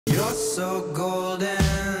You're so golden.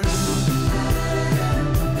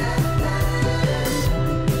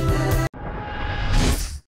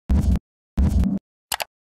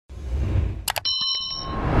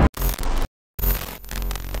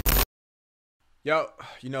 Yo,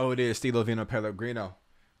 you know who it is, Stilo Vino Pellegrino.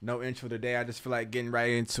 No intro today, I just feel like getting right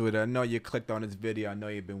into it. I know you clicked on this video, I know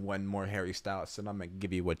you've been wanting more Harry Styles, so I'm gonna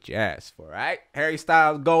give you what you asked for, alright? Harry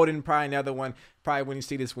Styles, Golden, probably another one. Probably when you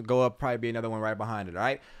see this one go up, probably be another one right behind it,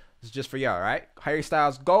 alright? This is just for y'all, alright? Harry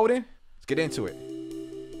Styles, Golden, let's get into it.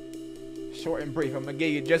 Short and brief, I'm gonna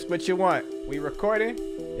give you just what you want. We recording,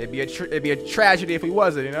 it'd be a tragedy if we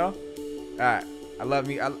wasn't, you know? Alright, I love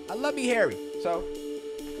me Harry, so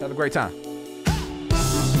have a great time.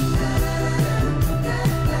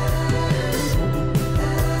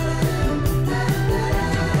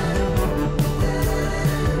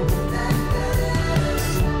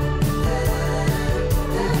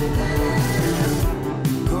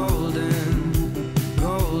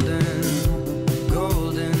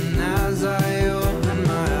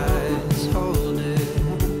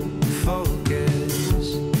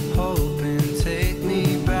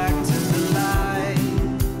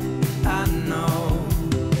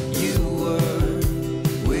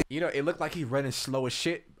 You know, it looked like he's running slow as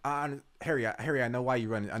shit. Harry, I know why you're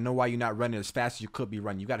running. I know why you're not running as fast as you could be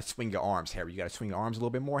running. You got to swing your arms, Harry. You got to swing your arms a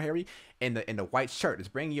little bit more, Harry. And the white shirt is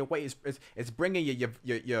bringing your weight. It's bringing your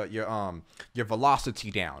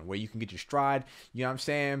velocity down where you can get your stride. You know what I'm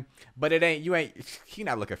saying? But it ain't. He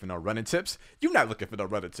not looking for no running tips. You not looking for no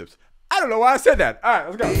running tips. I don't know why I said that. All right,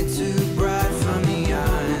 let's go. Way too bright for me,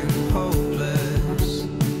 I'm hopeless,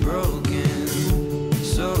 broken.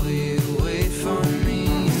 So you wait for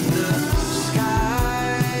me in the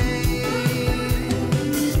sky.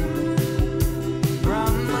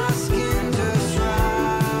 Brown my skin just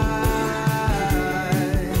right.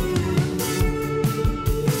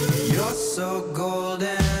 You're so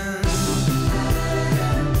golden.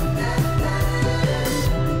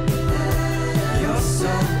 You're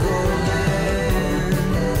so golden.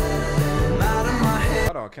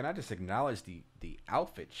 Can I just acknowledge the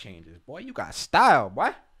outfit changes? Boy, you got style,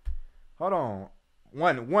 boy. Hold on.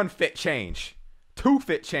 One fit change. 2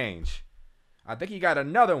 fit change. I think he got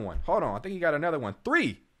another one. Hold on. I think he got another one.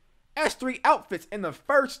 3. That's 3 outfits in the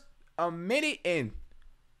first minute and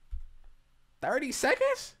 30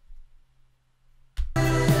 seconds?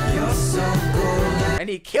 You're so golden. And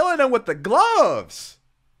he killing them with the gloves.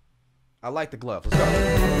 I like the gloves. Let's go.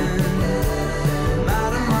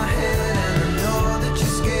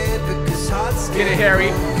 Get it, Harry.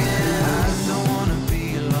 I don't wanna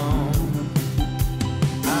be alone.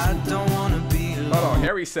 I don't wanna be alone. Hold on.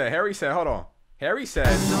 Harry said, hold on. Harry said,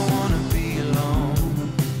 I don't wanna be alone.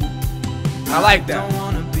 I like that. I don't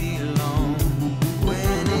wanna be alone.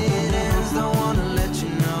 When it ends, don't wanna let you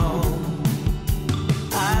know.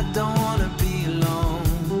 I don't wanna be alone.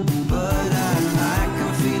 But I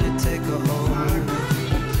can feel it take a hold.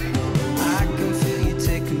 I can feel you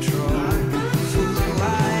take control. For who I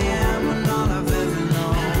am and all I've ever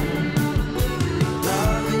known.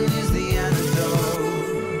 Loving is the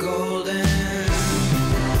antidote. Golden.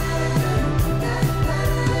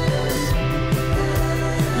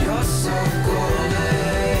 You're so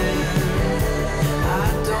golden. I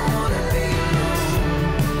don't wanna be alone.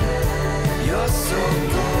 You're so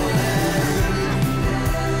golden.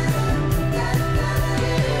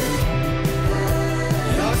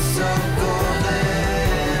 You're so golden.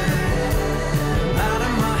 Out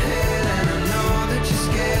of my head, and I know that you're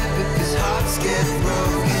scared because hearts get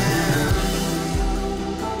broken.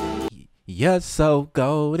 You're so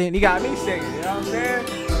golden. He got me singing, you know what I'm saying?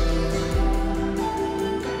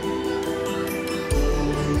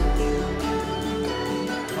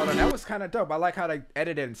 Hold on, that was kind of dope. I like how they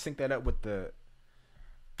edited and synced that up with the...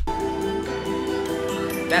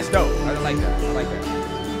 That's dope. I like that. I like that.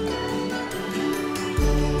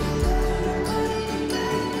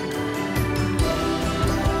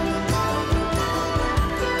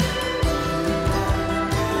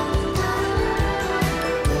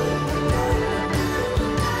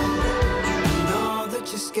 Know that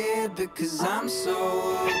you're scared because I'm so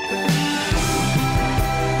open.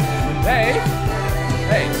 Hey.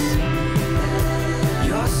 Hey.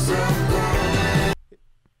 You're so golden.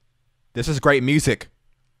 This is great music.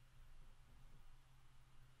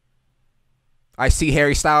 I see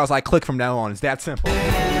Harry Styles, I click from now on. It's that simple. It's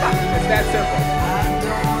that simple. I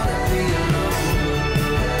don't wanna be alone.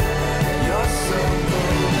 You're so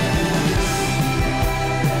golden.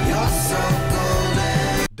 You're so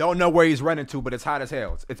golden. Don't know where he's running to, but it's hot as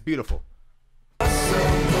hell. It's beautiful. You're so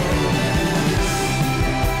golden.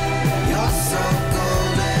 You're so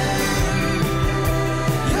golden.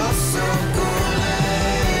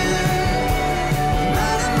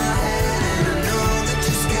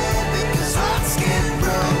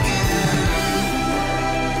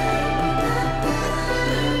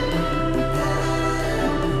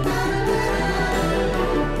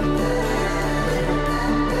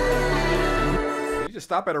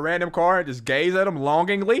 stop at a random car and just gaze at him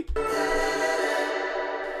longingly.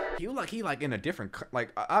 He like in a different,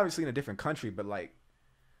 like obviously in a different country, but like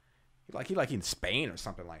he in Spain or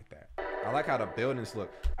something like that. I like how the buildings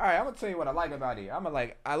look. All right, I'm gonna tell you what I like about it.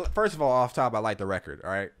 First of all, off top, I like the record.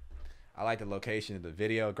 All right, I like the location of the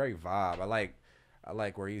video. Great vibe. I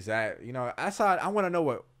like where he's at. You know, I want to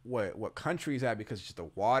know what country he's at, because it's just the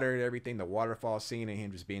water and everything, the waterfall scene, and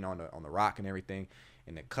him just being on the rock and everything,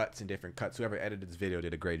 and the cuts and different cuts. Whoever edited this video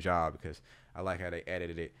did a great job, because I like how they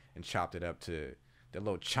edited it and chopped it up to the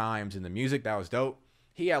little chimes in the music. That was dope.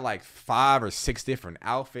 He had like 5 or 6 different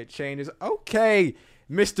outfit changes. Okay,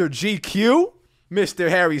 Mr. GQ, Mr.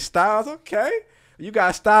 Harry Styles. Okay, you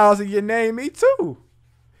got Styles in your name. Me too.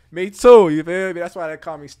 Me too. You feel me? That's why they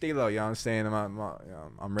call me Stilo. You know what I'm saying?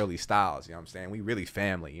 I'm really Styles. You know what I'm saying? We really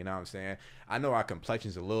family. You know what I'm saying? I know our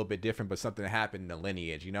complexion's a little bit different, but something happened in the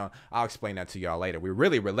lineage. You know, I'll explain that to y'all later. We're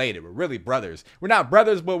really related. We're really brothers. We're not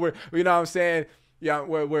brothers, but we're, you know what I'm saying? Yeah,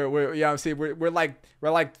 we're you know what I'm saying? We're like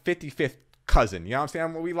 55th cousin. You know what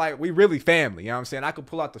I'm saying? We really family. You know what I'm saying? I could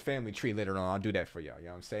pull out the family tree later on. I'll do that for y'all. You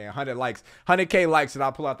know what I'm saying? 100K likes, and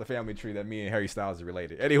I'll pull out the family tree that me and Harry Styles are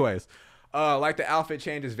related. Anyways, like the outfit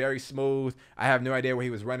change is very smooth. I have no idea where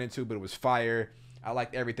he was running to, but it was fire. I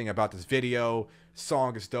liked everything about this video.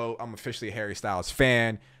 Song is dope. I'm officially a Harry Styles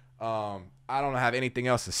fan. I don't have anything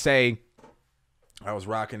else to say. I was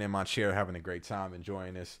rocking in my chair, having a great time,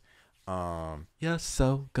 enjoying this. You're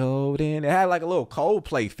so golden. It had like a little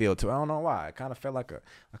Coldplay feel to it. I don't know why. It kind of felt like a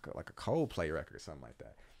Coldplay record or something like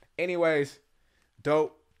that. Anyways,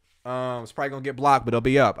 dope. It's probably gonna get blocked, but it'll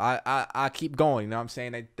be up. I keep going. You know what I'm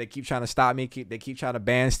saying? They keep trying to stop me. They keep trying to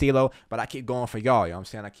ban Stilo, but I keep going for y'all. You know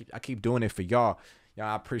what I'm saying? I keep doing it for y'all. Y'all,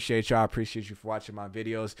 I appreciate y'all. I appreciate you for watching my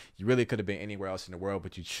videos. You really could have been anywhere else in the world,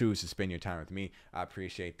 but you choose to spend your time with me. I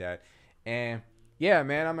appreciate that. And yeah,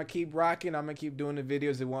 man, I'm gonna keep rocking. I'm gonna keep doing the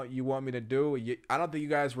videos that you want me to do. I don't think you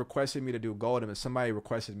guys requested me to do Golden, but somebody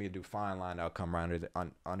requested me to do Fine Line. I'll come around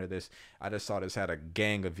under this. I just saw this had a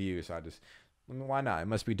gang of views, so why not? It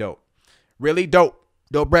must be dope. Really dope.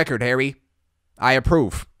 Dope record, Harry. I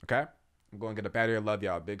approve. Okay? I'm going to get up out of here. Love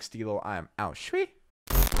y'all. Big Stilo. I am out. Shwee.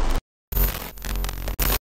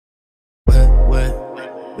 Wet,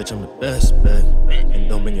 bitch, I'm the best bet. And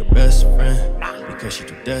don't bring your best friend, because she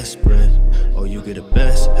too desperate. Oh, you get the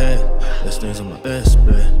best head. Best things on my best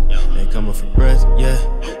bet. Ain't coming for breath,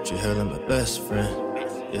 yeah. She hailing my best friend,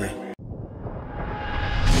 yeah.